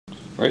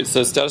All right,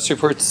 so status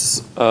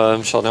reports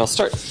shall now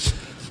start.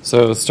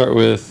 So let's start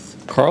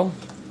with Carl,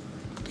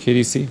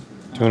 KDC. Do you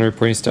want to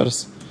report any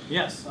status?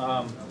 Yes.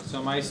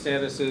 So my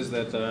status is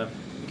that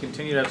we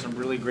continue to have some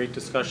really great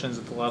discussions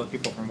with a lot of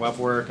people from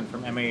WebWork and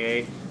from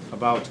MAA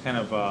about kind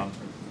of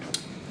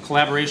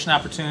collaboration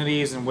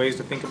opportunities and ways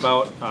to think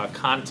about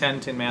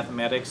content in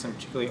mathematics, and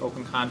particularly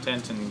open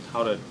content and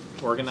how to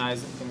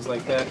organize and things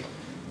like that.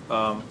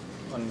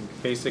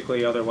 And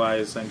basically,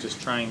 otherwise, I'm just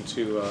trying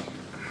to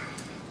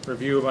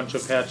review a bunch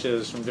of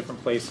patches from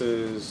different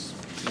places,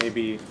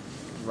 maybe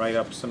write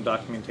up some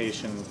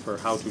documentation for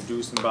how to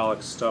do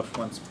symbolic stuff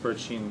once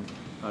Bertschin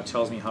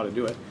tells me how to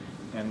do it,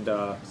 and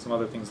some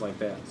other things like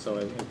that.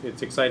 So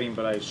it's exciting,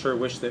 but I sure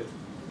wish that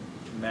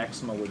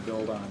Maxima would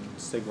build on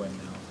Cygwin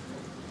now.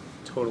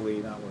 Totally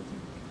not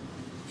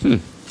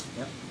working.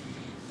 Yeah.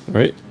 All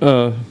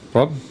right,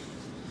 Bob?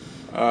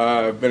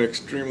 I've been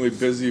extremely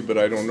busy, but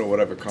I don't know what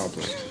I've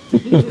accomplished.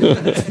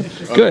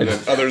 Good.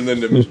 Other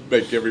than to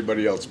make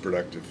everybody else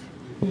productive.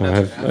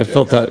 Yeah, I've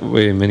felt that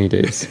way many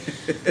days.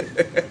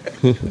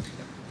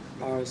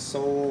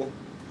 So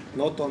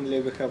not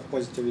only we have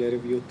positively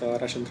reviewed the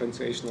Russian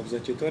translation of the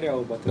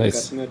tutorial, but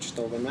Nice. it got merged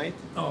overnight.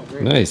 Oh,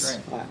 great. Nice.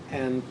 Great.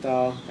 And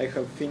I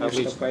have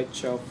finished a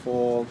patch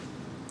for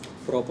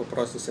proper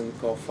processing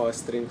of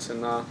strings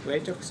in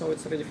LaTeX, so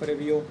it's ready for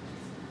review.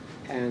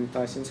 And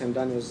since I'm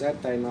done with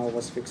that, I now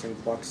was fixing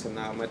bugs in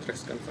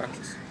matrix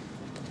constructors.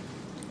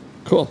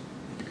 Cool.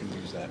 You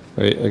can use that.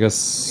 All right, I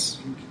guess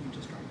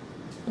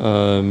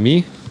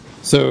me.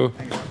 So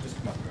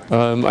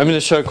I'm going to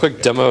show a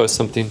quick demo of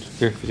something.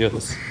 Here, video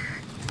this.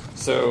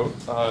 So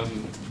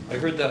I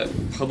heard that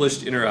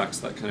published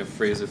interacts, that kind of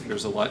phrase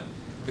appears a lot.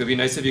 It would be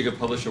nice if you could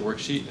publish a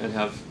worksheet and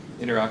have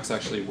interacts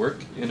actually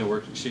work in a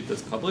worksheet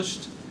that's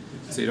published,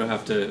 so you don't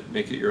have to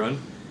make it your own.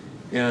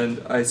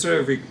 And I sort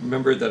of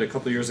remembered that a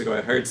couple of years ago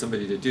I hired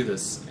somebody to do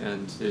this,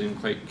 and they didn't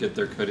quite get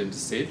their code into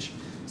Sage.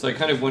 So I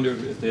kind of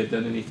wondered if they had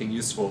done anything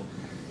useful.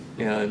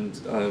 And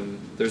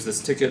there's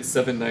this ticket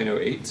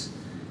 7908,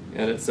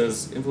 and it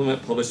says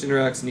implement published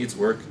interacts needs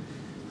work.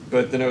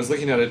 But then I was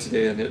looking at it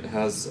today, and it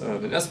has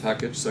an S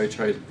package, so I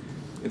tried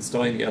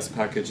installing the S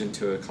package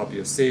into a copy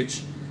of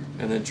Sage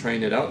and then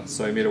trying it out.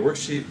 So I made a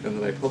worksheet, and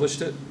then I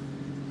published it.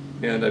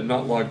 And I'm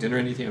not logged in or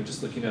anything, I'm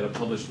just looking at a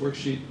published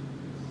worksheet,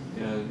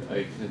 and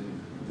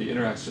the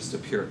interacts just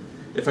appear.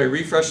 If I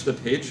refresh the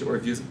page or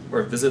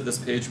visit this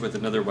page with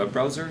another web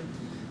browser,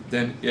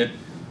 then it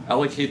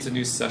allocates a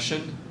new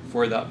session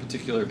for that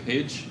particular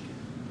page,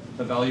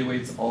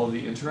 evaluates all of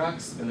the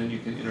interacts, and then you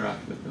can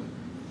interact with them.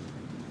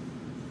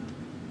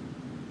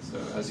 So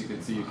as you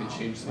can see, you can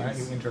change things. Why don't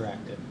you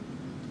interact it?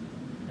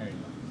 There you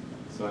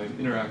go. So I'm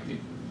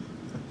interacting.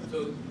 So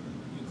you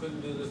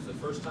couldn't do this the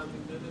first time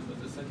you did it, but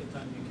the second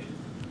time you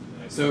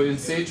can? So in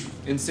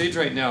Sage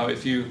right now,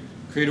 if you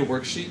create a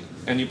worksheet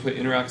and you put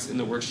interacts in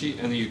the worksheet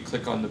and then you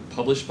click on the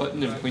publish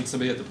button and point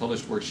somebody at the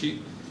published worksheet,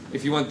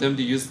 if you want them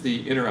to use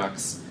the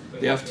interacts,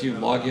 they have to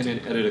log in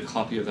and edit a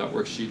copy of that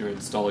worksheet or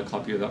install a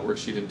copy of that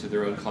worksheet into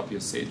their own copy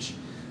of Sage.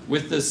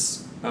 With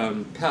this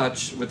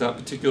patch, with that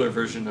particular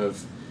version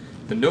of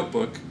the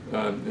notebook,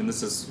 and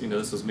this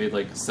was made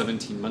like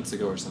 17 months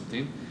ago or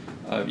something,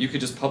 you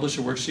could just publish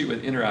a worksheet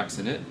with interacts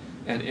in it,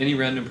 and any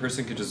random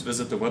person could just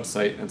visit the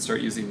website and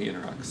start using the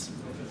interacts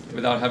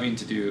without having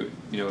to do,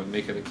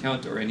 make an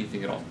account or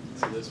anything at all.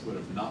 So this would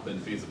have not been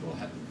feasible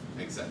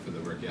except for the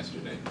work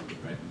yesterday,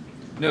 right?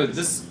 No,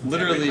 this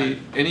literally,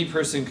 any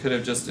person could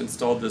have just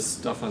installed this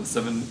stuff on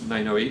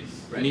 7908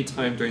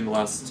 anytime during the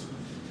last,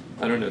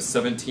 I don't know,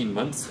 17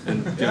 months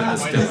and given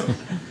this demo.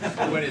 The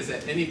point is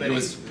that anybody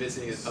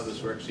visiting a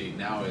published worksheet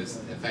now is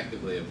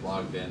effectively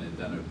logged in and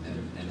done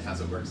and has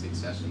a worksheet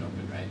session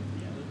open, right?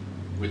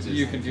 Which is,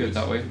 you can view it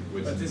that way.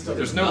 Which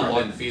There's no not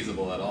log. been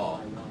feasible at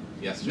all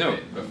yesterday,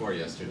 before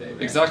yesterday.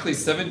 Right? Exactly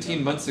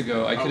 17 months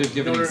ago, I could have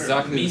given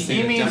exactly the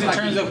same He means in demo.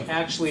 terms of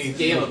actually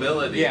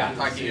Scalability. Yeah. I'm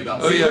talking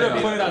about. Oh, you yeah, could have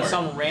yeah. put it on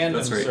some random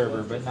That's right.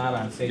 server, but not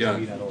on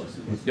SageMV.org.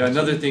 Yeah,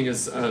 another thing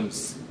is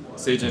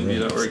Sage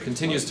NVIDIA, or it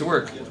continues to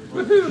work.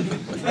 Woohoo!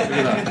 Look at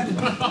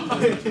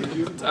that.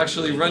 It's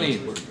actually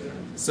running.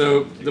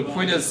 So the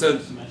point is, so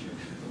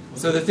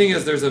the thing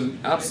is, there's an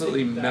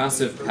absolutely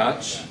massive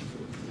patch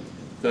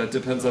that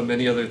depends on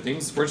many other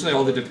things. Fortunately,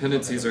 all the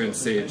dependencies are in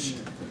Sage,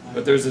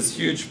 but there's this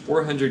huge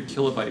 400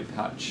 kilobyte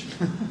patch,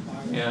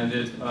 and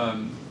it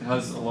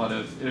has a lot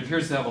of. It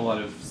appears to have a lot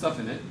of stuff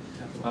in it.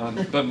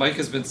 But Mike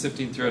has been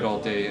sifting through it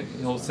all day, and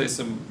he'll say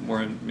some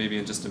more maybe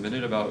in just a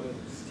minute about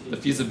the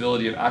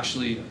feasibility of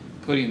actually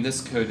putting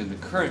this code in the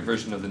current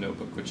version of the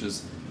notebook, which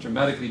is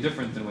dramatically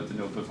different than what the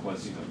notebook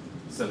was,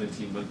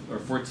 17 months or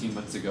 14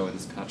 months ago when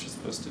this patch was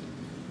posted.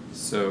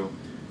 So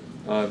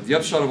the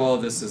upshot of all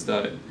of this is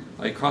that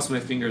I cross my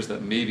fingers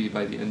that maybe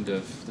by the end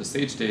of the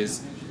Sage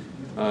days,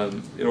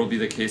 it'll be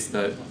the case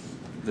that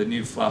the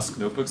new Flask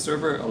notebook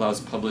server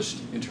allows published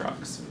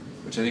interacts,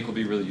 which I think will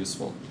be really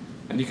useful.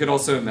 And you could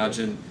also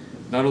imagine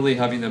not only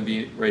having them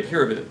be right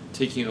here, but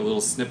taking a little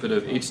snippet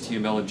of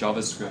HTML and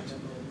JavaScript,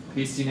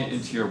 pasting it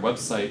into your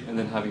website, and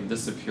then having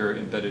this appear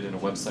embedded in a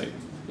website,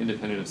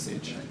 independent of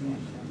Sage.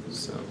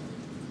 So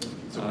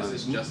So is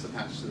this just a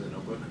patch to the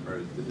notebook, or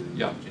did it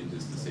Yeah. make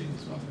changes to Sage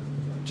as well?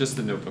 Just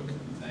the notebook.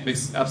 Nice.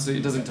 Makes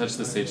absolutely, it doesn't touch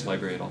the Sage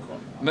library at all.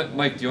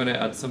 Mike, do you want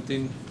to add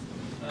something?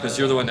 Because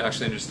you're the one that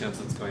actually understands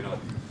what's going on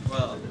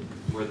Well,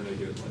 more than I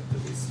do,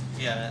 at least.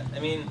 yeah, I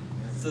mean,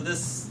 so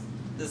this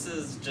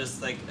is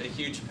just like a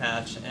huge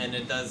patch, and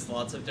it does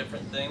lots of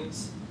different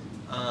things,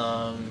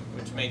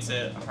 which makes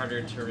it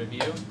harder to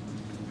review.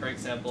 For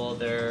example,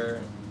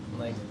 there,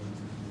 like,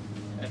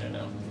 I don't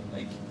know,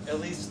 like at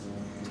least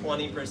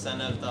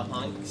 20% of the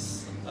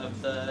hunks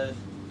of the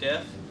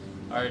diff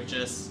are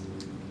just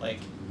like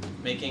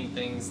making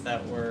things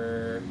that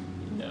were,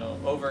 you know,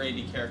 over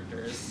 80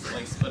 characters,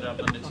 like split up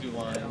into 2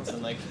 lines,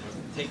 and like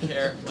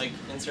like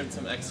insert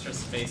some extra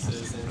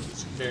spaces and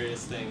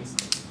various things.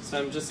 So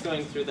I'm just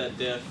going through that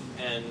diff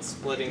and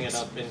splitting it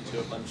up into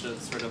a bunch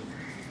of sort of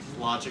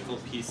logical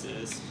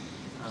pieces.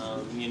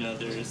 You know,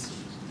 there's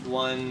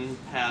one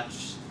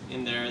patch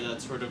in there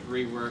that sort of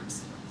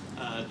reworks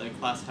the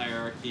class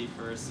hierarchy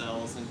for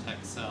cells and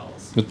text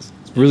cells. It's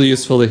really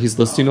useful that he's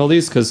listing all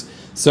these, because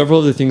several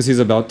of the things he's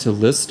about to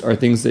list are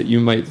things that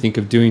you might think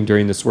of doing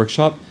during this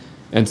workshop,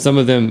 and some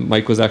of them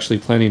Mike was actually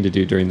planning to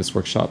do during this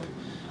workshop.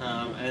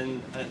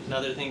 And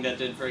another thing that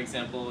did, for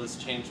example, was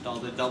changed all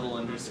the double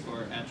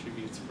underscore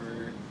attributes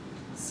for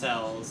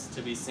cells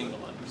to be single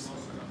underscore.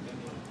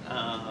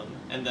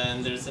 And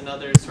then there's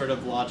another sort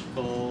of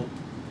logical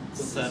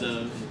set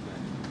of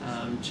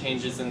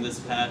changes in this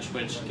patch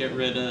which get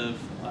rid of,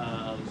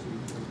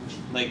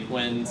 like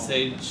when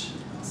Sage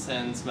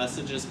sends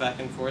messages back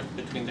and forth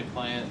between the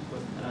client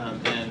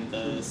and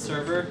the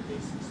server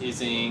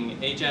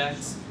using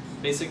Ajax.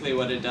 Basically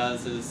what it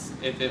does is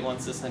if it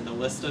wants to send a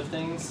list of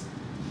things,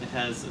 it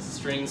has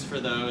strings for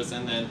those,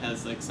 and then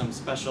has like some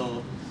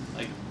special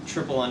like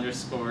triple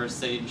underscore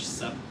Sage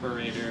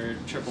separator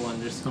triple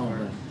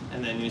underscore,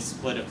 and then you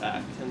split it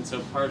back. And so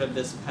part of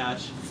this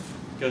patch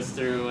goes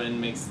through and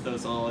makes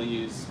those all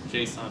use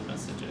JSON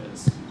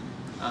messages.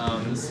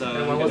 So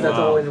And why was that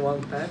all in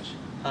one patch?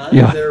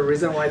 Yeah. Is there a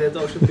reason why that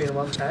all should be in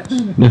one patch?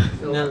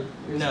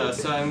 No,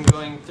 so I'm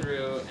going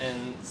through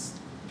and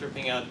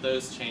stripping out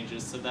those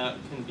changes, so that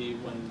can be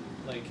one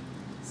like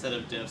set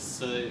of diffs,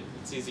 so that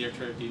it's easier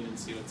to review and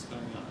see what's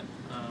going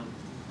on.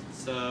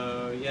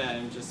 So yeah,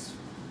 I'm just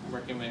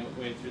working my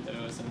way through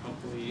those, and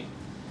hopefully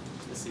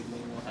this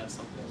evening we'll have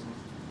something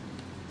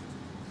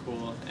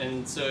cool.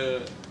 And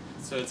so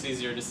it's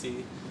easier to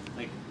see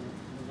like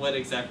what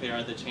exactly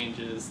are the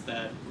changes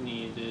that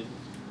needed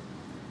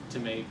to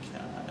make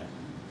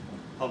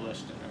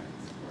published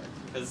interactive work,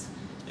 because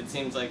it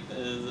seems like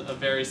a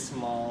very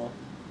small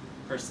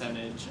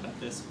percentage of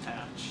this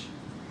patch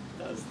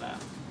does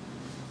that.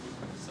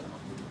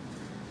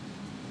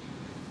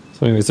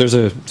 So anyways, there's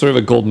a sort of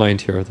a gold mine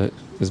here that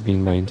is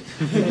being mined.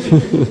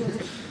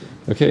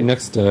 Okay,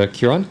 next,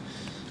 Kieran.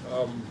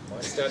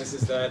 My status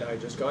is that I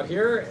just got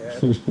here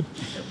and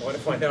I want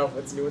to find out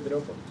what's new with the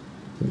notebook.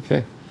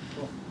 Okay.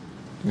 Cool.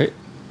 Great.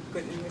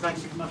 Good. If I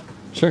can come up.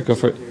 Sure, go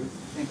for it.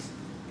 Thanks.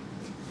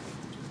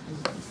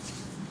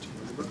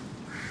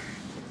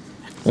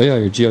 Oh yeah,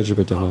 your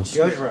GeoGebra demos.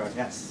 GeoGebra,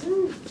 yes.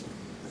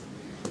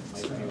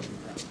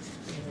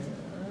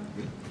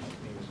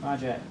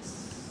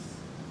 Projects.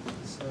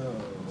 So,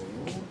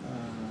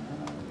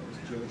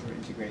 GeoGebra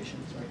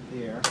integrations right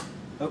there.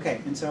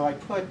 Okay, and so I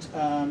put,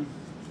 let's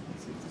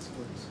see if this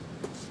works.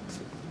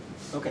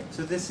 Okay,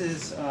 so this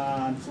is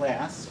on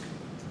Flask.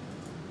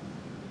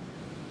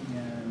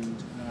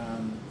 And,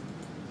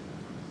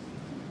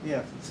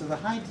 yeah, so the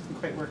hide didn't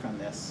quite work on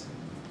this.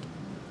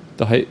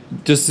 The height,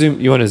 just zoom,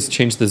 you want to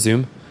change the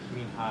zoom? You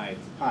mean hide?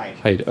 Hide.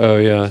 Height, oh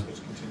yeah.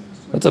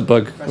 That's a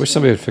bug. I wish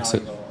somebody would fix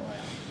it.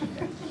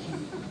 Okay.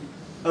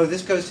 Oh,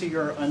 this goes to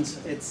your,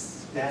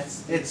 it's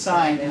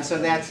signed, and so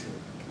that's,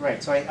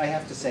 right, so I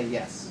have to say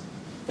yes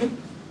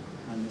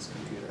on this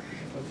computer.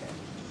 Okay.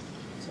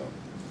 So,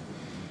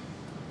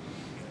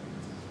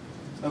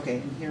 okay,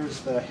 and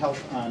here's the help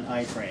on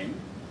iframe.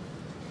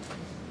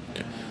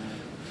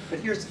 But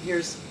here's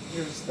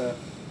the,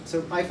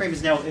 so iframe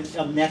is now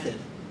a method.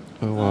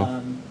 Oh,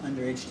 wow.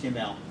 Under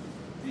HTML.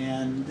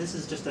 And this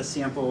is just a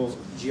sample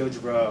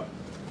GeoGebra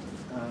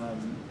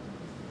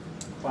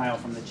file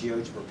from the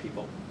GeoGebra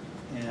people.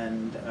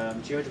 And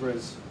GeoGebra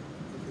is,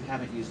 if you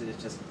haven't used it,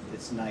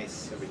 it's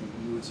nice. Everything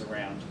moves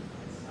around.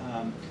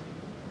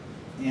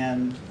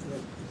 And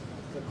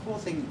the cool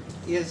thing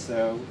is,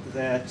 though,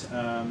 that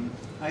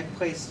I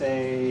placed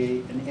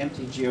an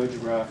empty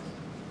GeoGebra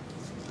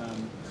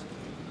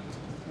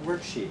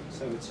worksheet.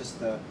 So it's just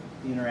the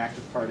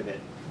interactive part of it.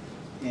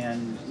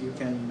 And you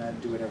can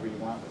do whatever you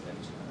want with it.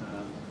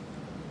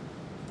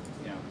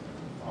 You know,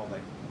 all the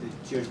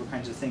GeoGebra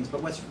kinds of things.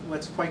 But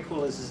what's quite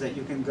cool is that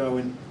you can go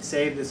and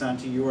save this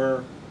onto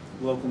your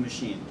local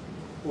machine,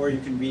 or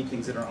you can read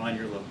things that are on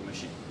your local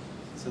machine.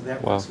 So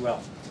that works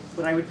well.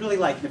 What I would really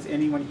like, and if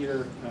anyone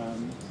here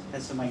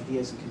has some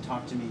ideas and can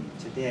talk to me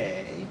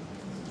today,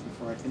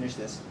 before I finish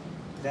this,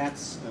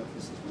 this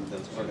is one of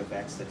those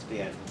artifacts that's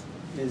bad,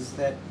 is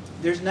that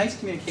there's nice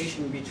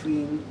communication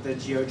between the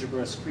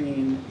GeoGebra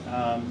screen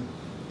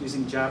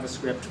using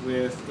JavaScript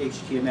with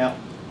HTML.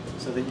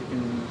 so that you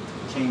can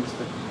change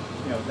the,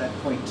 that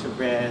point to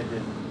red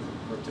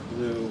or to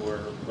blue or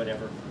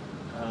whatever.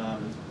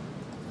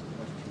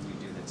 What can you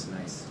do that's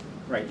nice?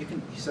 Right, you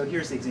can, so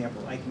here's the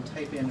example. I can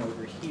type in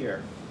over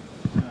here,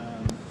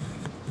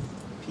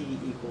 P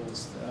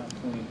equals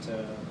 0.1,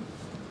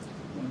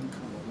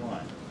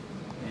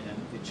 and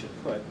it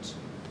should put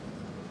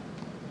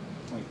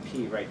point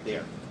P right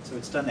there. So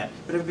it's done that.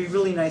 But it would be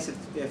really nice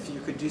if you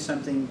could do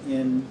something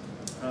in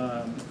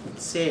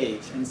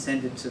Sage and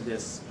send it to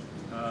this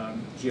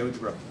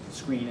GeoGebra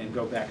screen and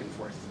go back and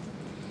forth.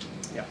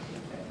 Yeah.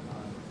 Okay.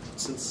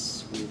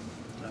 Since we've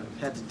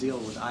had to deal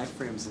with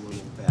iframes a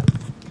little bit,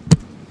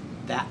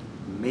 that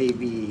may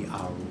be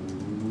a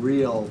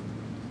real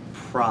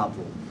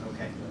problem.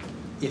 Okay.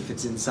 If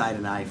it's inside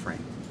an iframe.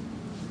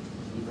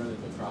 You run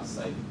into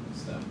cross-site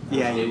stuff.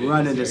 Yeah, you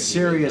run into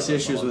serious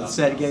issues with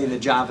getting the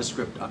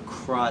JavaScript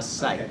across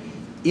site. Okay.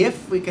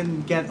 If we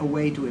can get a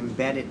way to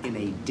embed it in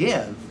a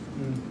div,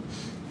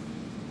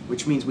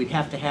 which means we'd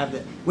have to have the,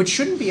 which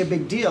shouldn't be a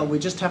big deal. We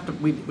just have to,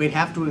 we'd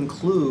have to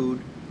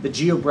include the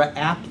GeoGebra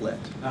applet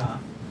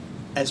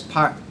as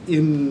part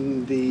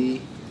in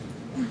the.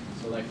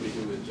 So like we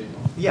do with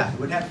JMOL. Yeah, it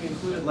would have to be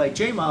included like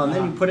JMOL, and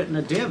then you put it in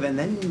a div, and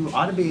then you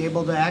ought to be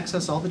able to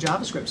access all the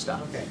JavaScript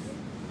stuff. Okay.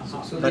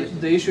 So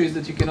the issue is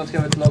that you cannot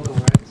have it local,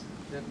 right?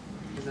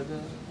 Is that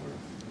the?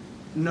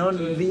 No,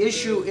 the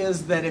issue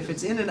is that if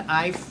it's in an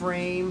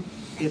iframe,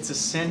 it's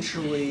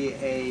essentially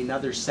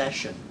another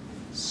session.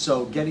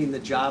 So getting the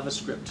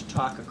JavaScript to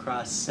talk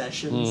across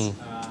sessions.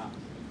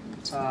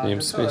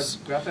 Namespace.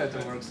 Graph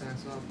editor works, and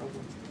it's not a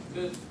problem.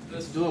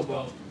 This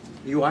doable.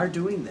 You are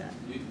doing that.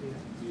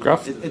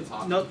 Graph.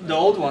 Not the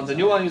old one. The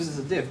new one uses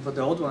a div, but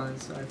the old one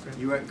is iframe.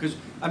 You are, because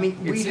I mean,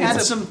 we It's had a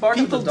some part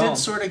of the people did DOM.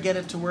 sort of get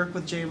it to work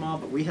with JMOL,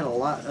 but we had a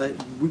lot.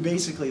 We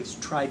basically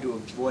tried to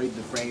avoid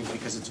the frames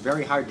because it's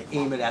very hard to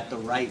aim it at the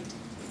right.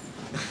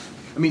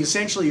 I mean,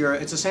 essentially,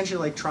 it's essentially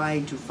like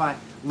trying to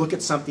look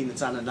at something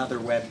that's on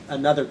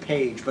another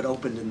page, but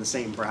opened in the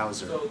same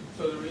browser. So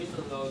the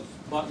reason those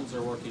buttons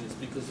are working is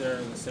because they're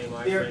in the same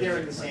iframe. They're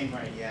in the same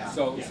right, yeah.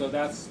 So yeah. so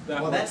that's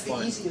Well, works that's the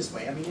fine. easiest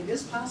way. I mean, it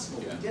is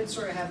possible. Yeah. We did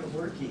sort of have it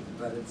working,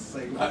 but it's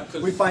like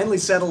Cause we finally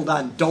settled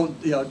on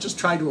just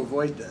try to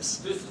avoid this.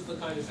 This is the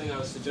kind of thing I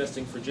was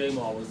suggesting for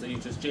JMOL, was that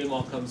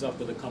JMOL comes up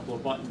with a couple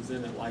of buttons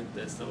in it like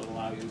this that would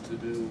allow you to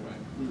do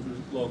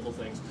local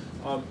things.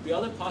 The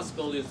other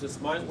possibility is this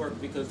might work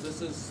because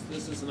this is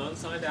an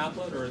unsigned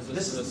applet, or is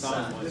this an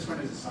assigned one? This one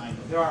is assigned.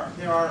 There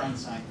are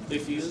unsigned.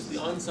 If you use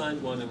the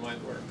unsigned one, it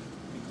might work.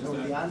 No,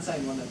 Because the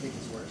on-site one I think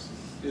is worse.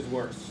 that is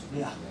worse.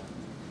 Yeah.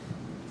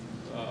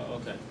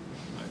 Okay.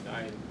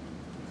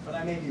 But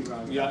I may be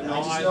wrong. Yeah, I no,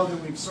 just I- know that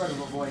we've sort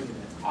of avoided it.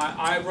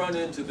 I run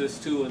into this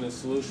too, and the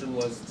solution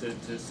was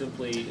to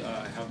simply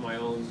have my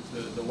own.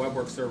 The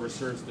WebWorks server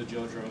serves the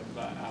GeoGebra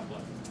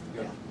applet,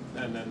 Yeah.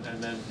 and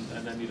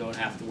then you don't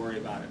have to worry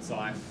about it. So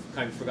I've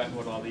kind of forgotten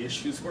what all the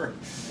issues were.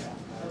 Yeah.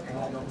 Okay.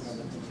 I don't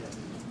remember.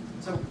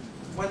 So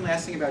one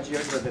last thing about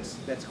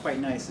GeoGebra that's quite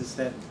nice is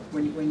that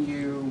when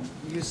you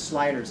use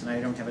sliders, and I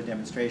don't have a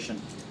demonstration,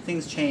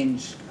 things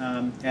change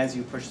as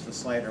you push the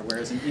slider.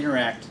 Whereas in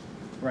Interact,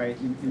 right,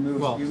 you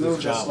move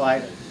the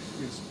slider,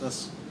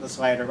 the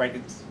slider, right?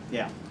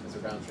 Yeah. It's a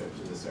round trip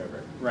to the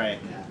server. Right.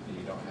 Yeah. And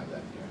you don't have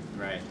that here.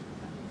 Right.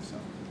 So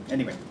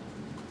anyway,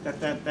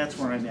 that's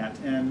where I'm at,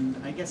 and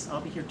I guess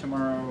I'll be here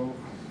tomorrow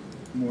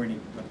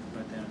morning, but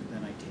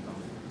then I take off.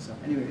 So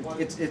anyway,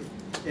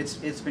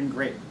 it's been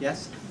great.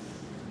 Yes.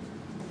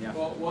 Yeah.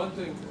 Well, one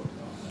thing.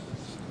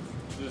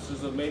 This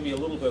is maybe a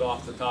little bit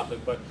off the topic,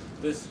 but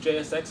this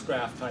JSX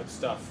graph type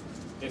stuff.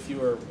 If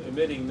you are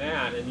emitting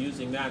that and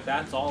using that,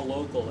 that's all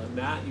local, and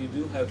that you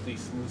do have these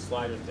smooth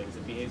slider things.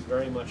 It behaves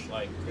very much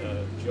like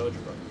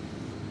GeoGebra.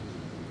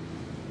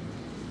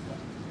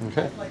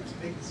 Okay. I'd like to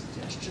make the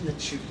suggestion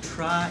that you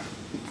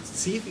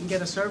see if you can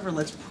get a server.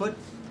 Let's put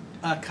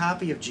a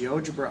copy of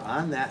GeoGebra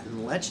on that,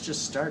 and let's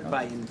just start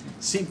by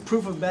see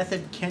proof of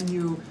method. Can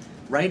we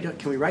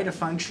write a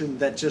function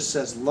that just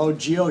says load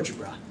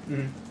GeoGebra,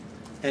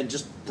 and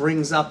just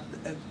brings up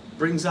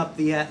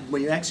the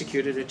when you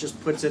execute it, it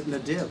just puts it in a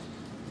div.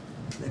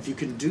 If you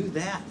can do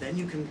that, then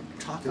you can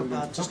talk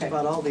about just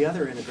about all the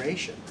other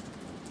integration.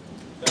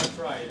 That's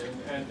right,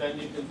 and then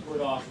you can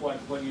put off what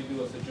you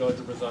do if the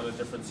GeoGebra's on a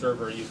different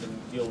server. You can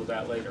deal with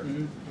that later.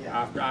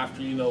 Yeah.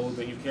 After you know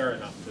that you care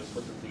enough to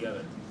put them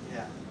together.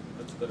 Yeah.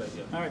 That's a good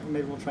idea. All right,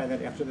 maybe we'll try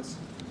that after this.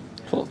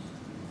 Cool.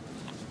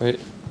 Right.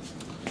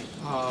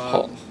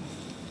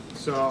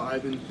 So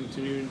I've been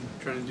continuing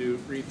trying to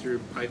read through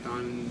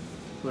Python,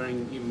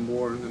 learning even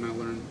more, and then I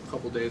learned a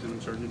couple days, and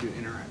I'm starting to do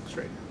interacts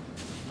right now.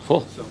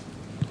 Cool. So,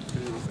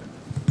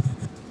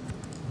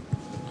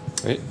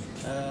 Right.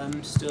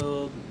 I'm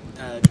still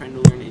trying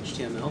to learn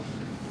HTML.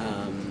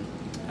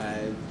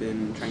 I've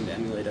been trying to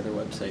emulate other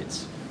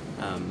websites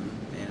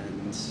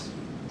and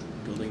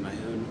building my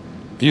own.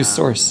 View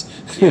source.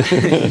 Yeah,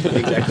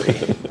 exactly.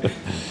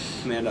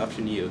 Command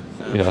Option U.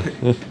 Yeah.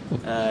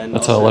 And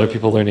That's also, how a lot of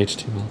people learn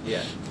HTML.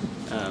 Yeah.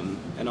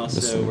 And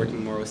also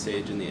working more with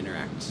Sage in the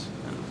Interact.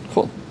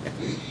 Cool. Yeah.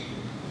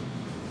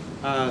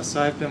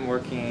 So I've been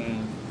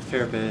working a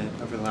fair bit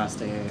over the last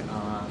day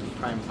on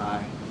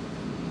PrimePy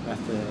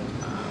method.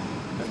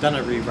 I've done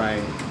a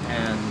rewrite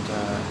and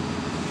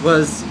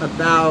was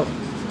about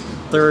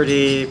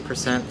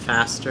 30%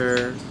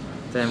 faster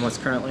than what's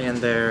currently in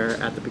there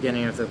at the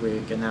beginning of the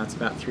week, and now it's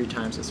about 3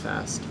 times as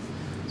fast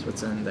as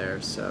what's in there.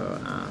 So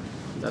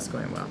that's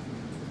going well.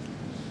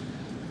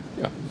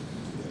 Yeah.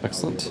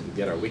 Excellent. We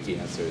get our wiki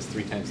answers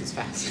 3 times as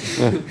fast.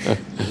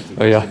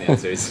 Oh yeah.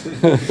 Answers.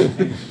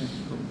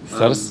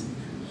 Status?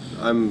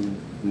 I'm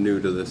new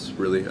to this,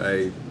 really.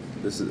 I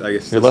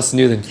guess you're less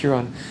new than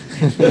Kieran.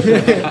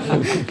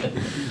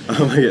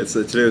 Oh my god!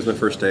 So today was my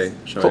first day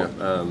showing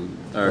Cool. up.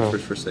 Our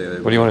first day.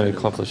 What do you want to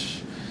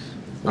accomplish?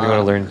 What do you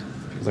want to learn?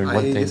 Learn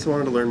one thing. I just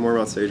wanted to learn more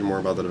about Sage and more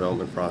about the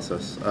development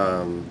process.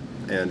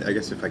 And I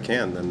guess if I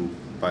can, then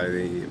by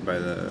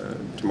the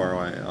tomorrow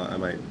I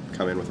might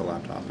come in with a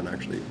laptop and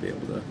actually be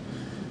able to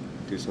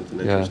do something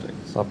interesting.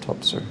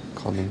 Laptops are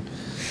common.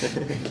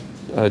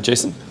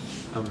 Jason?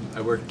 I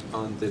worked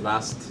on the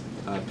last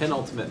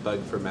penultimate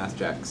bug for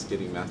MathJax,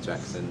 getting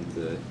MathJax in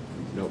the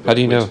notebook. How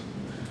do you know?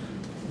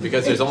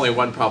 Because there's only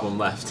one problem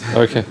left.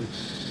 Okay.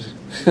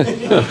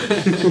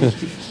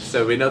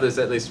 So we know there's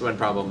at least one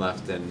problem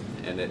left,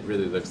 and it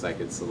really looks like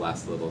it's the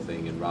last little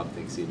thing, and Rob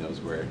thinks he knows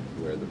where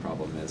the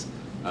problem is.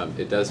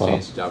 It does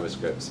change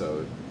JavaScript,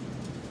 so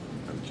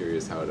I'm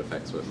curious how it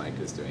affects what Mike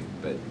is doing,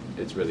 but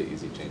it's really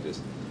easy changes.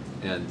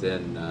 And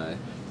then,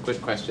 quick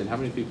question, how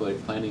many people are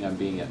planning on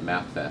being at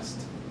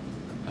MathFest?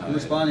 I'm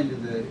responding to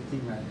the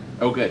thing right now.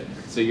 Oh, good.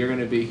 So you're going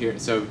to be here.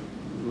 So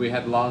we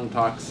had long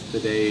talks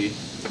today,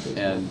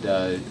 and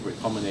we're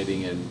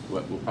culminating in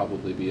what will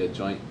probably be a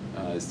joint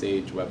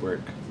Sage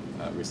WebWork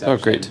reception. Oh,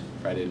 great.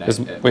 Friday night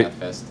at wait,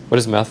 MathFest. what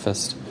is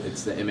MathFest?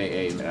 It's the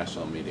MAA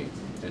national meeting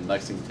in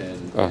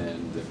Lexington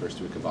in the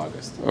first week of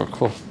August. Oh,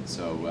 cool.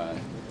 So,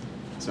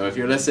 so if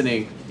you're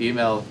listening,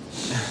 email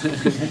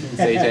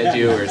Sage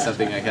Edu or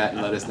something like that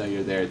and let us know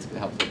you're there. It's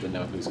helpful to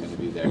know who's going to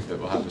be there. But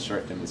we'll have a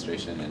short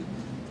demonstration and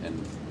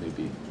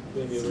maybe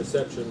a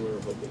reception we're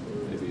hoping.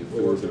 Maybe a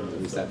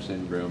food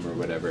reception room or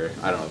whatever.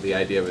 I don't know. The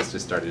idea was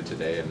just started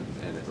today, and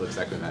it looks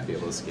like we might be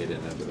able to skate in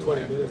under the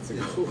 20 wire. minutes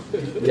ago.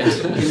 Yeah.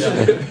 You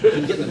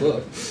can get in the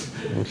book.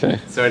 Okay.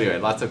 So anyway,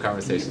 lots of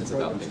conversations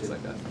about things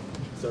like that.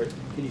 Sorry.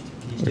 Can you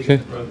Okay.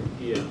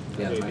 Yeah,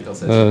 Michael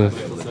says.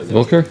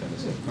 Volker?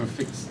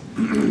 Fix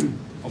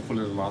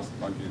hopefully the last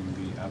bug in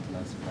the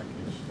Atlas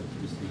package that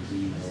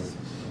recently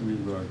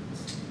reworked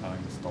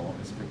install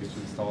as package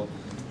installed,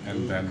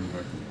 and then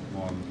work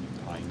on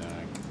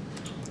Pinag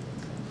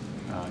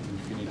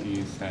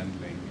Infinity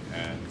handling,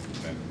 and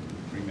then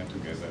bring that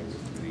together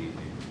with the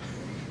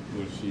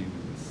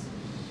machines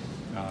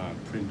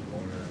print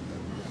order, and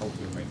then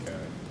hopefully make a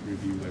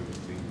review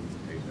everything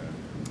data.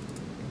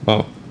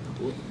 Wow.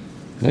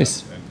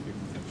 Nice. And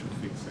that should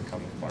fix a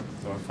couple of bugs.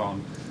 So I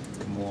found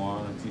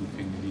more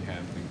Infinity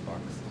handling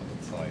bugs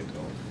outside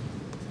of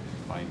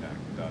Pinag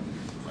than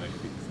I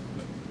fixed,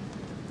 but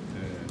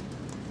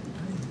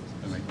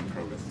I'm making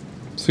progress.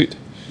 Sweet.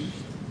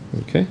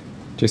 Okay.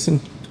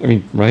 Jason? I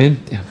mean, Ryan?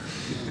 Yeah.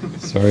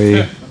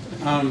 Sorry.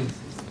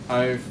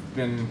 I've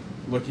been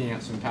looking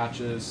at some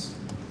patches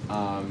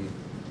and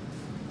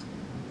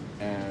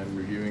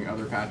reviewing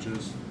other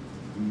patches.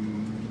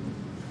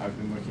 I've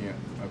been looking at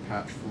a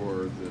patch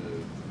for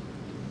the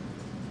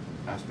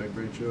aspect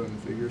ratio and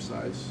figure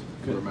size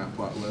for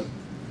Matplotlib,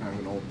 kind of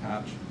an old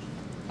patch,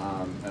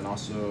 and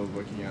also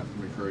looking at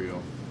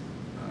Mercurial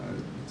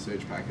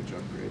Sage package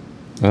upgrade.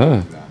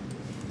 Ah,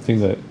 thing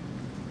that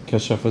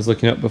Keshav was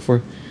looking at before.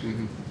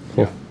 Mm-hmm.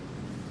 Cool.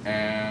 Yeah.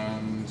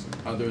 And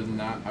other than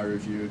that, I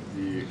reviewed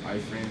the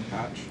iframe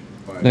patch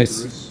by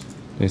Nice. Bruce.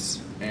 Nice.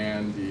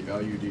 And the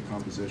LU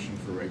decomposition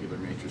for regular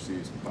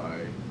matrices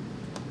by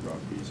Rob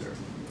Beezer.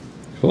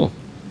 Cool.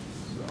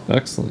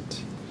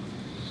 Excellent.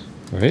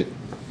 All right.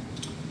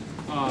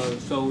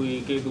 So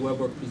we gave the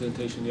WebWork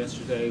presentation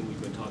yesterday.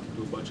 We've been talking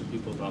to a bunch of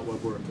people about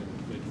WebWork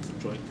and making some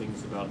joint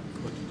things about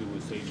what to do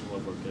with Sage and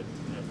WebWork at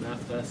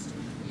MathFest.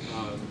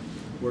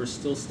 We're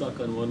still stuck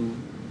on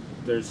one.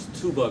 There's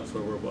 2 bugs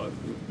where we're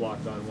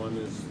blocked on. One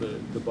is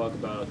the bug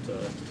about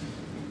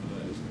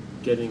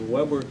getting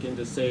WebWork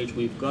into Sage.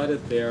 We've got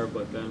it there,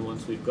 but then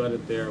once we've got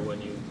it there,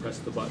 when you press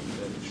the button,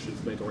 then it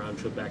should make a round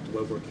trip back to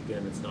WebWork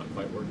again. It's not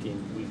quite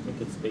working. We think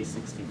it's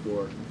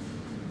base64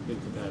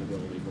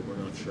 incompatibility, but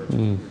we're not sure.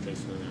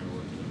 Jason and I are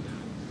working on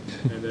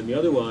that. And then the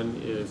other one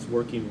is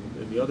working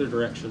in the other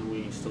direction.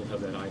 We still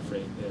have that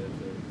iframe,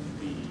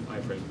 the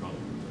iframe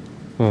problem.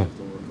 We have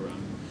to work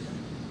around.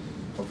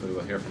 Hopefully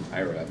we'll hear from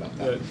Ira about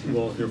that.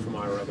 We'll hear from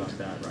Ira about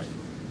that, right?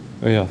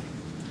 Oh yeah.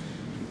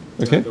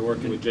 Okay. They're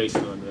working with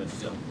Jason on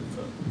this.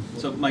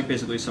 So Mike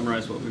basically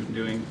summarized what we've been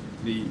doing,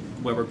 the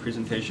WebWork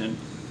presentation,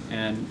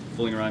 and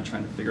fooling around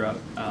trying to figure out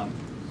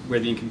where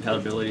the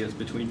incompatibility is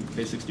between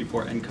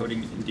base64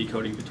 encoding and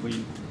decoding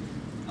between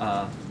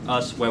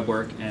us,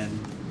 WebWork, and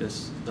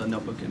the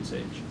notebook in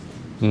Sage.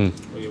 Oh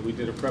yeah, we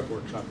did a prep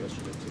workshop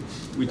yesterday too.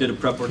 We did a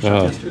prep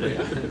workshop yesterday.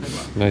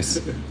 Nice.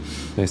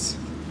 Nice.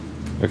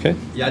 Okay.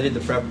 Yeah, I did the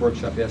prep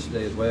workshop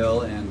yesterday as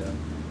well, and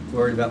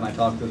worried about my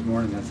talk this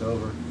morning. That's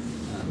over.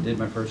 Did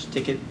my first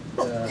ticket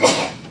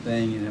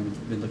thing, and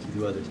I've been looking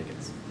through other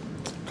tickets.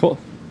 Cool.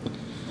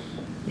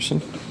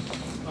 Christian?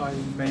 I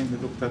mainly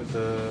looked at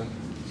the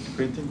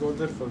printing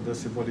order for the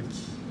symbolic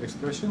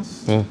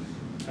expressions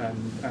and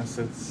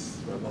answered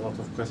a lot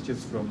of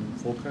questions from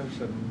Volker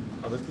and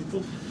other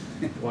people,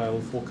 while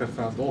Volker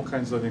found all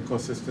kinds of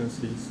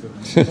inconsistencies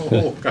and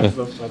all kinds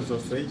of parts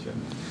of Sage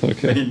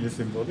and mainly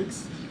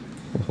symbolics.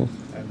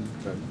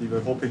 And we were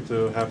hoping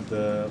to have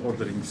the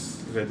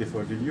orderings ready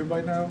for review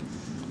by now.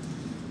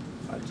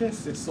 I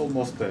guess it's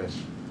almost there.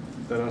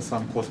 There are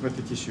some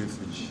cosmetic issues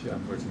which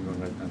I'm working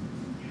on right now.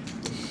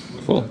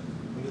 Cool.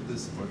 When did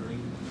this ordering?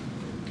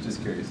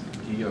 Just curious.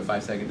 Can you give a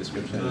 5-second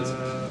description?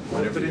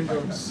 Ordering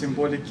of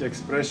symbolic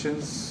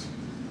expressions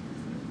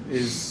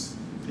is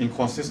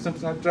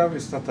inconsistent right now.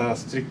 It's not a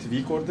strict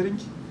weak ordering,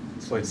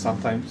 so it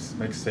sometimes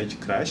makes Sage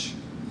crash.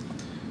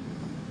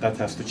 That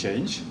has to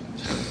change.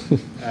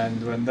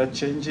 And when that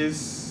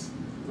changes,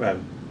 well,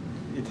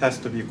 it has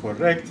to be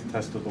correct, it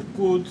has to look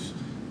good,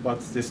 but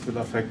this will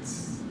affect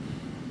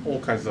all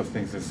kinds of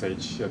things in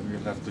Sage, and we'll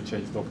have to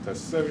change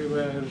doctors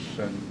everywhere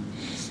and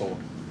so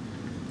on.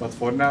 But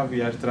for now,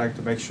 we are trying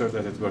to make sure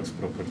that it works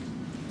properly.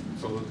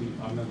 So the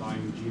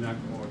underlying GNAC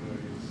order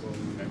is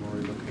on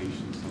memory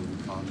location, so we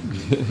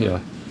can't. Yeah.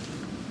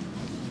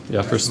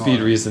 Yeah, for speed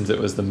reasons, it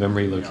was the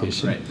memory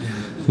location. Right.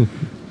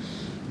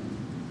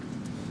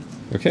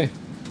 Okay.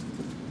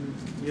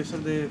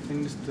 Yesterday I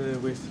finished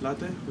with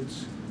Latte,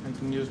 which I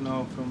can use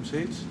now from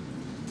Sage,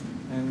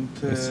 and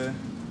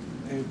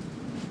I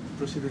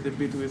proceeded a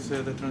bit with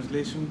the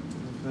translation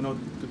of the note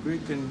to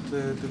Greek, and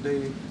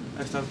today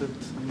I started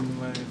on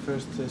my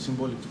first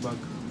symbolic bug.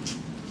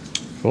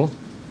 Cool.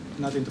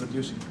 Not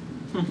introducing.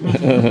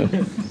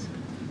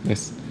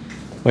 Nice.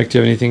 Mike, do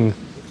you have anything,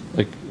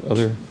 like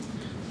other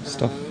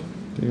stuff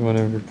that you want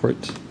to report?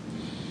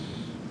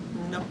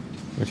 No.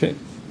 Okay.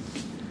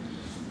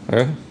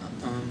 Ara?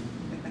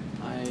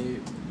 I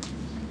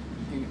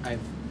think I've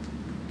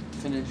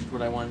finished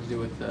what I wanted to do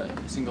with the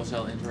single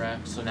cell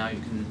interact, so now you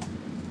can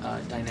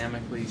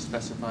dynamically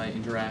specify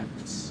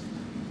interacts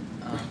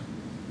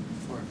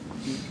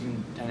you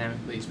can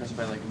dynamically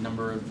specify like a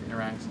number of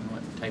interacts and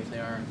what type they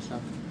are and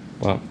stuff.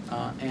 Wow.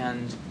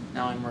 And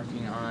now I'm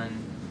working on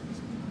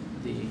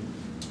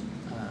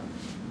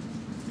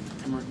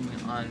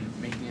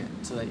making it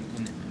so that you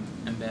can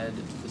embed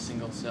the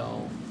single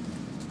cell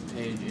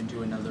page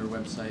into another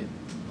website.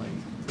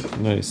 Like.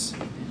 Nice.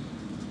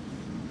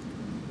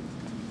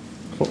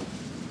 Cool.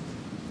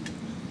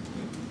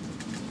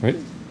 Right.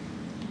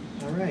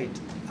 All right.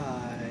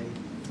 I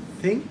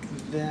think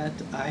that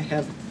I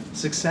have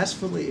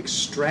successfully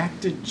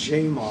extracted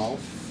JMOL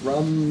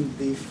from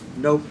the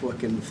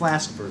notebook in the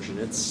Flask version.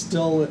 It's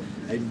still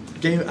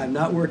I'm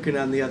not working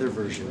on the other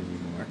version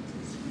anymore,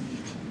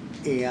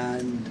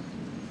 and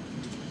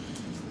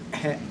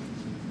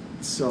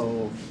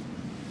so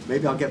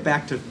maybe I'll get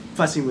back to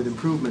fussing with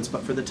improvements.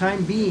 But for the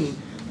time being,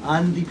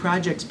 on the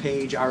projects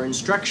page are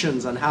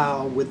instructions on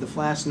how, with the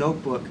Flask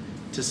notebook,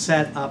 to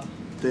set up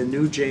the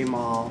new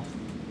JMOL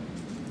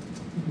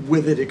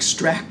with it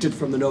extracted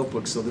from the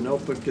notebook, so the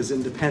notebook is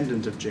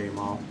independent of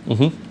JMOL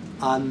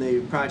on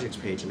the projects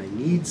page. And I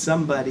need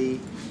somebody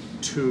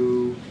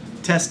to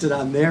test it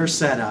on their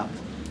setup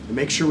and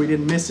make sure we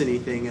didn't miss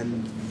anything,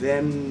 and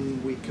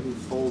then we can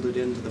fold it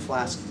into the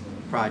Flask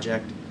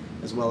project,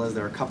 as well as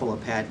there are a couple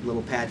of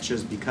little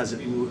patches because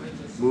it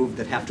moved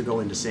that have to go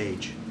into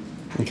Sage.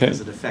 Okay.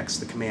 Because it affects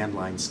the command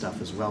line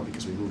stuff as well,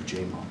 because we moved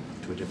JMOL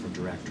to a different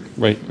directory.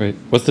 Right, right.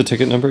 What's the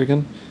ticket number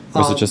again?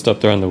 Or is it just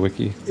up there on the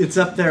wiki? It's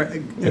up there.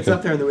 It's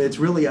up there. It's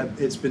really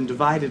it's been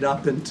divided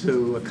up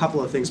into a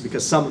couple of things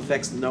because some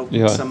affects the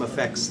notebook, some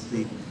affects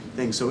the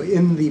thing. So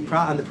in the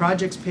on the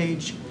projects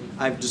page,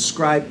 I've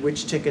described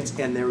which tickets,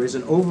 and there is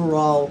an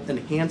overall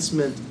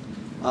enhancement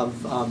of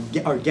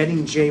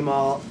getting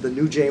JMOL, the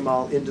new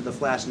JMOL, into the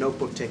Flask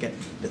notebook ticket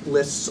that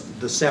lists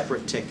the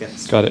separate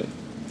tickets. Got it.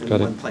 In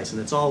one place,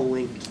 and it's all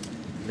linked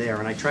there.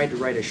 And I tried to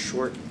write a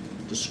short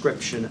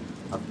description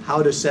of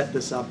how to set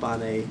this up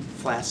on a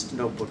Flask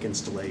notebook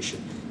installation,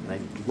 and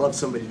I'd love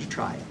somebody to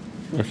try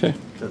it. Okay.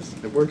 Because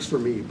it works for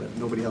me, but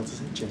nobody else has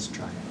had a chance to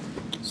try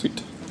it.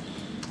 Sweet.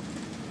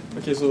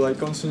 Okay, so I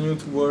continue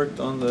to work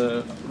on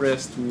the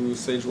REST to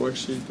Sage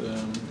Worksheet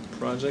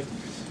project.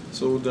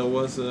 So there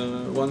was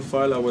one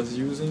file I was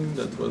using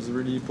that was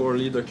really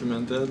poorly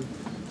documented.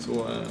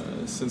 So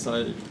since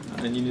I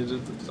needed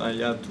it, I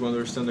had to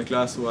understand the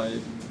class, so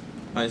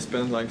I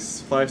spent like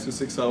 5 to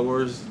 6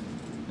 hours,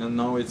 and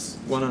now it's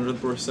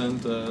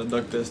 100%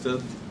 doc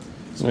tested.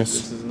 So nice.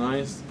 This is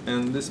nice.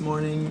 And this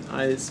morning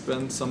I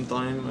spent some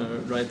time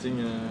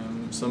writing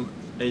some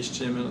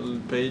HTML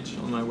page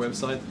on my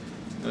website,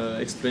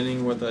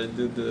 explaining what I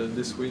did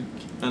this week,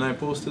 and I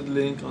posted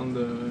link on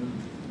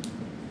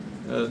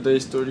the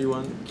Days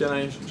 31. Can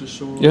I just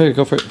show? Yeah,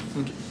 go for it.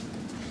 Okay.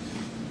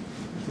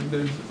 I think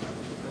there's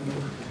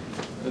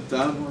a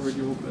tab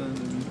already open.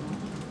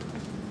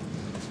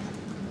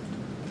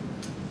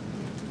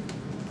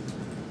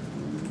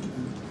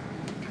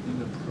 In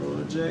the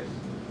project.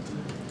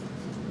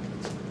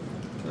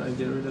 I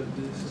get rid of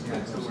this.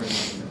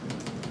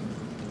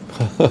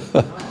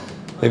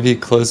 Maybe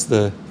close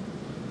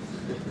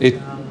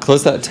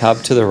close that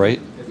tab to the right.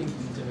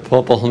 Pull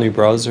up a whole new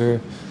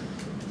browser.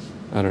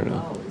 I don't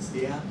know. Oh, it's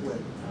the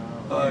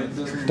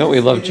applet. Don't we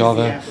love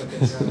Java?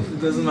 It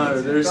doesn't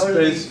matter. There's Go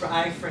space. to the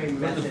iframe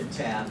method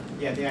tab.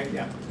 Yeah.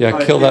 Yeah,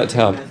 kill that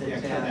tab.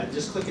 Method tab.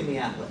 Just click in the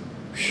applet.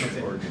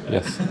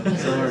 Yes.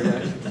 Sorry,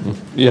 guys.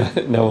 Yeah,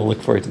 now we'll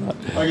look forward to that.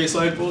 Okay, so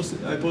I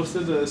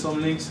posted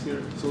some links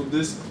here. So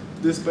this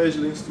page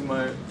links to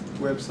my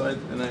website,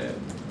 and I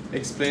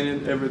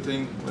explained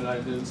everything what I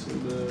did. So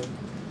the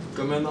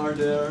commands are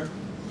there.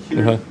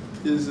 Here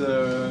is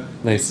a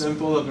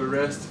example of a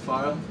REST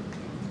file.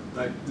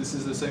 Like this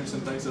is the same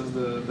syntax as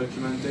the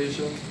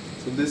documentation.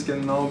 So this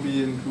can now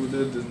be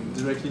included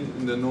directly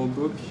in the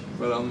notebook,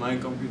 well, on my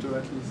computer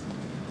at least.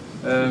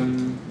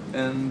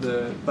 And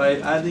by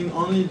adding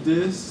only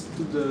this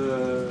to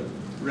the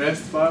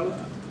REST file,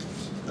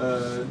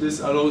 this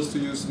allows to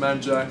use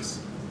matjacks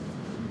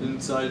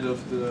inside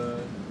of the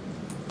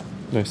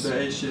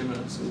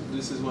HTML. So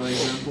this is one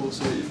example.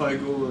 So if I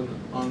go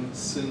on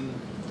syn,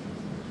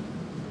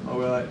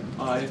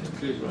 I have to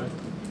click, right?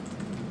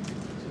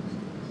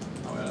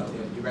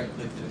 You right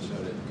clicked and it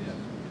showed it. Yeah.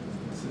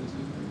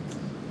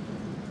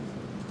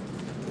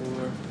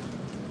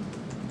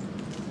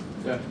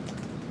 Yeah.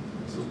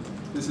 So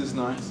this is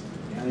nice,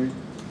 and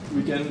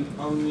we can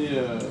only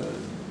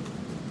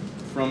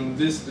from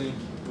this link,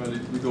 well,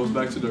 it goes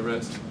back to the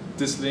rest.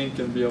 This link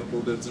can be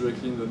uploaded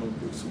directly in the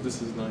notebook, so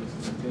this is nice,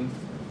 I think.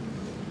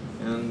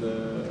 And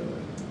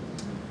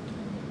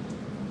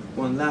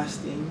one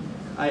last thing,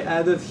 I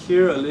added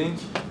here a link.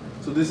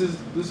 So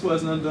this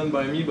was not done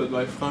by me, but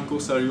by Franco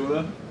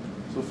Sariola.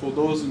 So for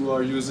those who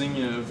are using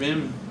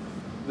Vim,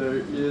 there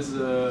is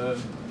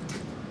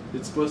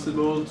it's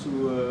possible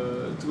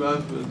to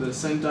have the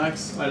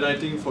syntax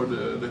highlighting for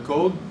the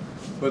code,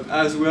 but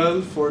as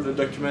well for the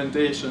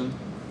documentation,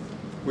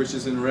 which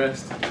is in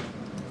REST.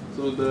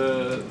 So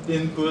the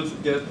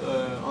input get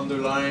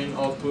underline,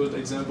 output,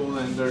 example,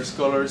 and there's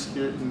colors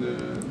here in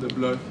the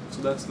block.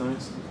 So that's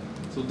nice.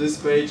 So this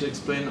page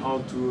explains how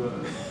to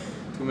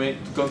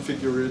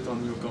configure it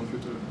on your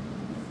computer.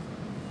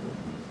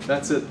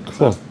 That's it.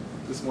 Cool. So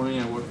this morning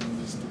I worked on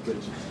these 2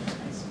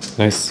 pages.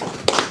 Nice.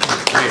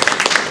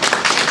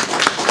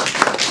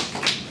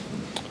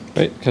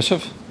 Right,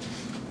 Keshav?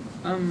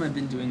 I've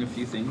been doing a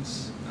few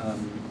things.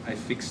 I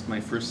fixed my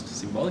first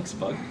symbolics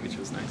bug, which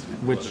was nice.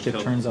 Which it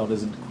turns out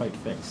isn't quite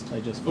fixed.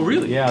 I just oh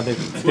really? Yeah, the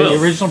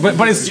original,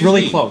 but it's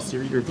really close.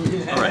 You're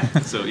all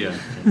right. So yeah,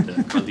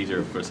 and Carl Dieter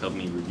of course helped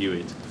me review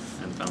it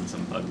and found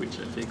some bug which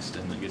I fixed,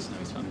 and I guess now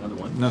he's found another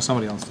one. No,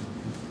 somebody else did.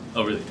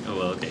 Oh really? Oh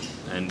well, okay.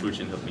 And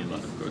Buchin helped me a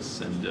lot, of course,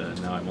 and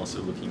now I'm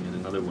also looking at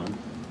another one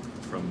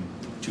from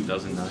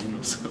 2009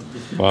 or so.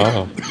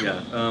 Wow.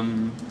 Yeah.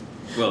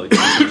 Well, the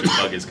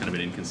bug is kind of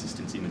an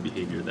inconsistency in the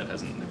behavior that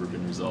never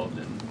been resolved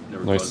and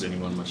never caused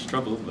anyone much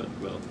trouble, but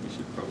well, we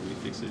should probably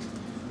fix it.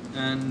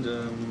 And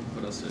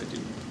what else did I do?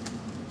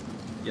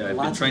 Yeah, I've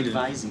been trying to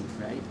advising,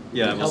 right?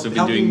 Yeah, I've also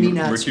been doing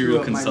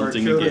Mercurial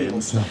consulting again.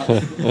 It's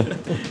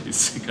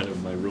kind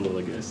of my role,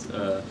 I guess.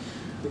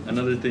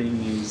 Another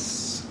thing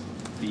is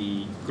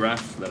the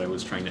graph that I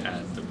was trying to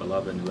add, the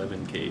Balaban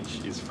 11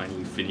 cage, is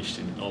finally finished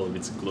in all of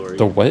its glory.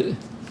 The what?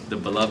 The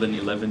Balaban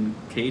 11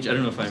 cage. I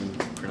don't know if I'm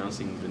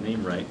pronouncing the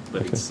name right,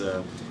 but it's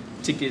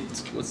ticket.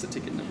 What's the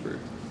ticket number?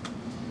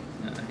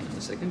 Hang on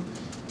a second.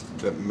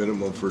 That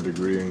minimum for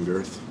degree and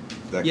girth.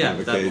 That yeah,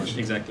 kind of a that cage. one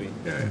exactly.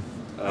 Yeah.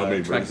 How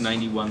many track vertices?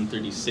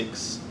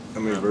 9136. How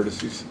many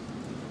vertices?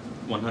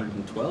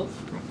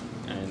 112,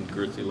 and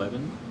girth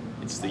 11.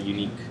 It's the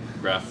unique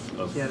graph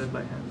of. He added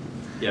by hand.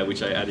 Yeah,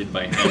 which I added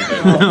by hand.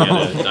 I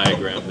had a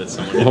diagram that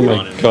someone had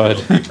drawn in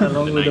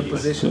Along with the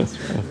positions.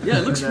 Yeah,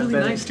 it looks really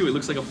nice too. It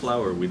looks like a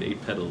flower with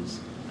 8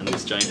 petals and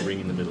this giant ring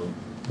in the middle.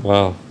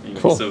 Wow.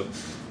 Anyway, cool. So,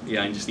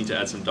 yeah, I just need to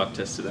add some doc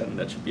tests to that, and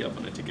that should be up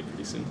on a ticket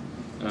pretty soon.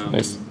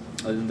 Nice.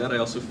 Other than that, I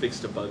also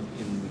fixed a bug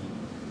in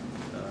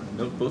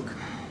the notebook,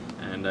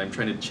 and I'm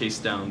trying to chase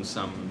down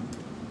some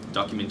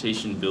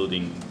documentation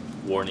building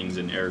warnings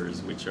and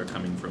errors which are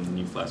coming from the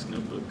new Flask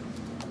notebook.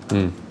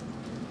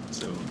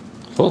 So.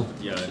 Cool.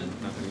 Yeah,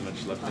 not very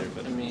much left there,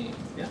 but let me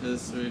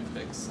just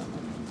refix some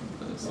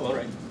of those. Oh, all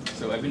right.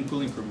 So I've been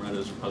pulling from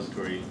Rado's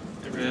repository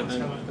every once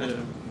in a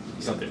while.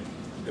 Something.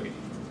 Okay.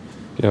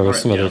 Yeah, with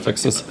some other I'll talk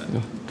to you fixes. about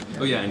that.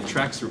 Oh yeah, and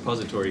Track's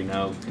repository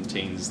now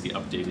contains the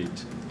updated.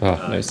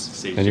 Nice.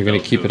 Sage And you're going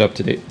to developed keep it code. up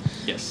to date.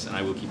 Yes, and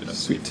I will keep it up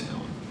to date from now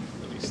on,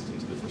 at least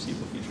into the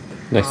foreseeable future.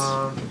 Nice.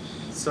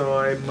 So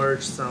I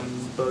merged some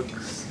bug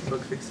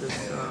fixes.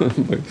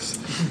 Bugs.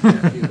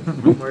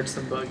 Merged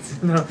some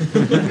bugs. No.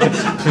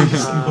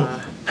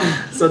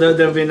 So there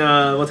have been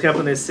what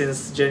happened is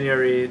since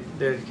January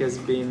there has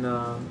been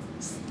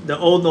the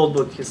old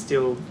notebook is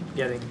still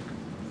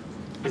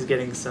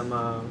getting some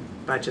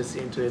patches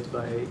into it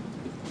by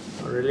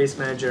a release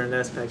manager and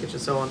S package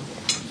and so on.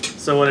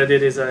 So what I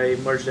did is I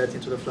merged that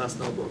into the Flask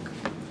notebook,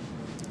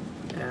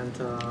 and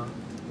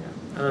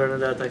Other than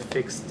that, I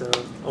fixed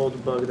the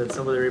old bug that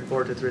somebody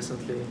reported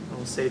recently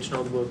on Sage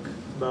Notebook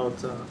about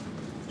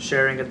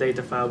sharing a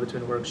data file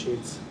between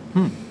worksheets.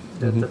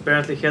 That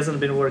apparently hasn't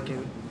been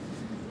working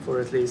for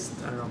at least,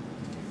 I don't know.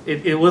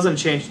 It wasn't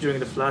changed during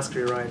the Flask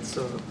rewrite,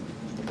 so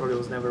probably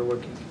was never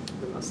working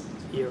the last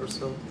year or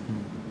so.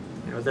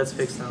 You know, that's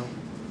fixed now.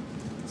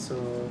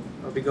 So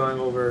I'll be going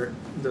over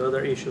the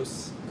other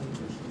issues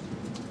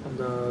on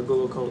the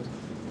Google Code,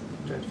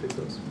 trying to fix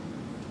those.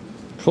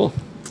 Cool.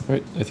 All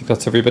right, I think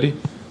that's everybody.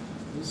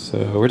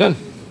 So we're done.